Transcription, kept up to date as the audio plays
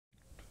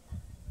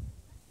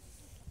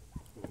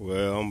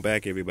Well, I'm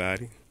back,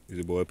 everybody. It's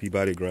your boy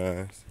Peabody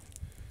Grinds.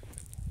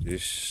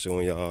 Just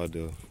showing y'all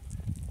the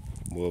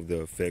more of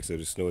the effects of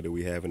the snow that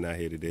we having out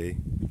here today.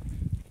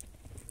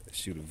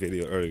 Shoot a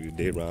video earlier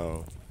today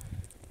around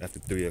after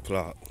 3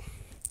 o'clock.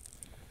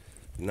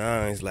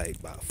 Now it's like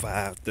about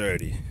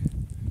 5:30,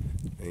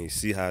 and you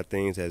see how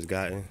things has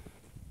gotten.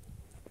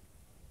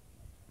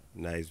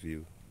 Nice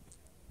view.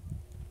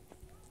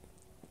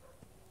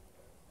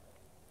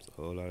 It's a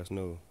whole lot of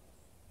snow.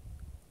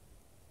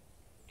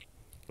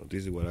 Well,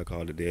 this is what I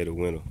call the dead of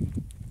winter,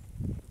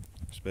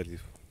 especially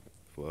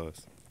for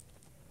us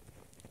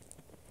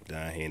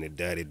down here in the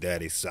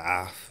dirty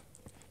South,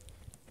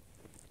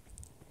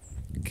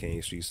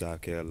 King Street,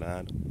 South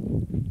Carolina.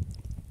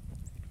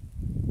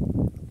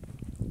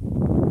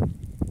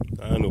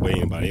 I don't know about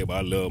anybody here, but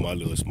I love my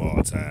little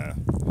small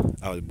town.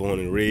 I was born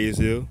and raised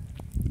here,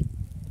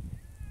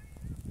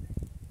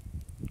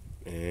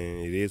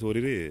 and it is what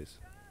it is.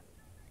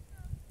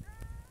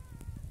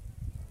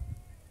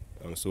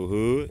 I'm so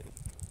hood,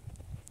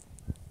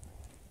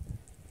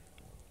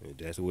 and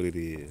that's what it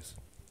is.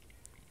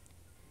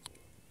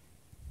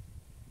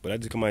 But I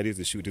just come out here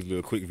to shoot this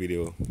little quick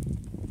video.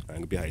 I ain't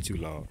gonna be out here too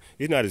long.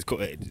 It's not as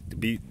cold. To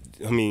be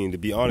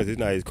honest, it's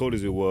not as cold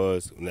as it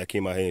was when I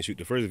came out here and shoot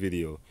the first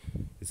video.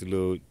 It's a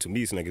little, to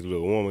me, it's like it's a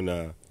little warmer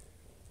now.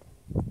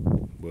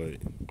 But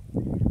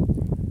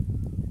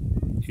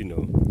you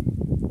know,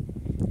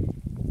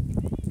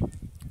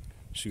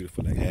 shoot it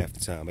for like half the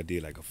time. I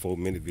did like a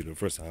 4-minute video the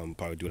first time. I'm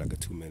probably do like a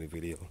 2-minute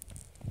video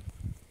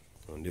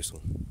on this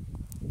one.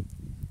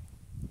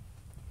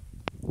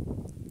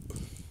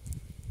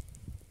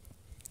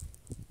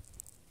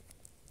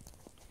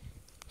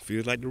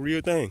 Feels like the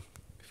real thing.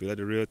 Feel like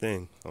the real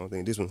thing. I don't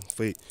think this one's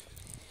fake.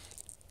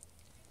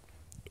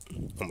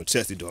 I'm gonna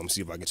test it though. I'm gonna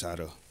see if I can try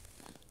to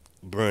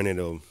burn it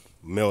or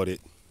melt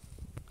it.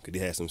 Cause they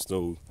had some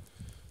snow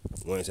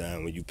one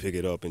time when you pick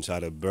it up and try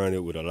to burn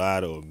it with a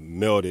lighter or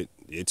melt it,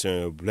 it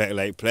turned black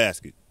like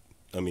plastic.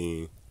 I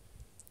mean,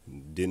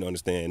 didn't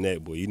understand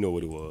that, but you know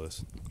what it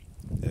was.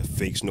 That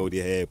fake snow they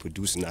had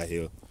producing out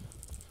here.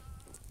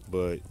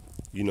 But,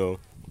 you know,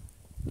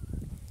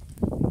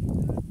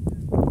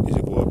 it's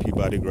your boy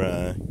Peabody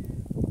Grind.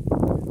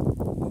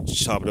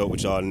 Chop it up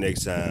with y'all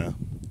next time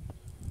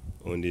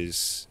on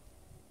this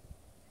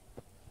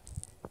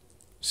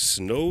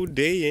snow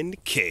day in the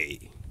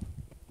K.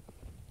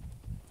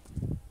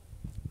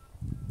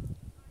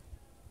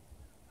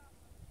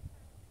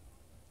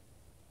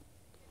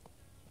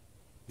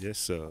 Yes,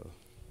 sir.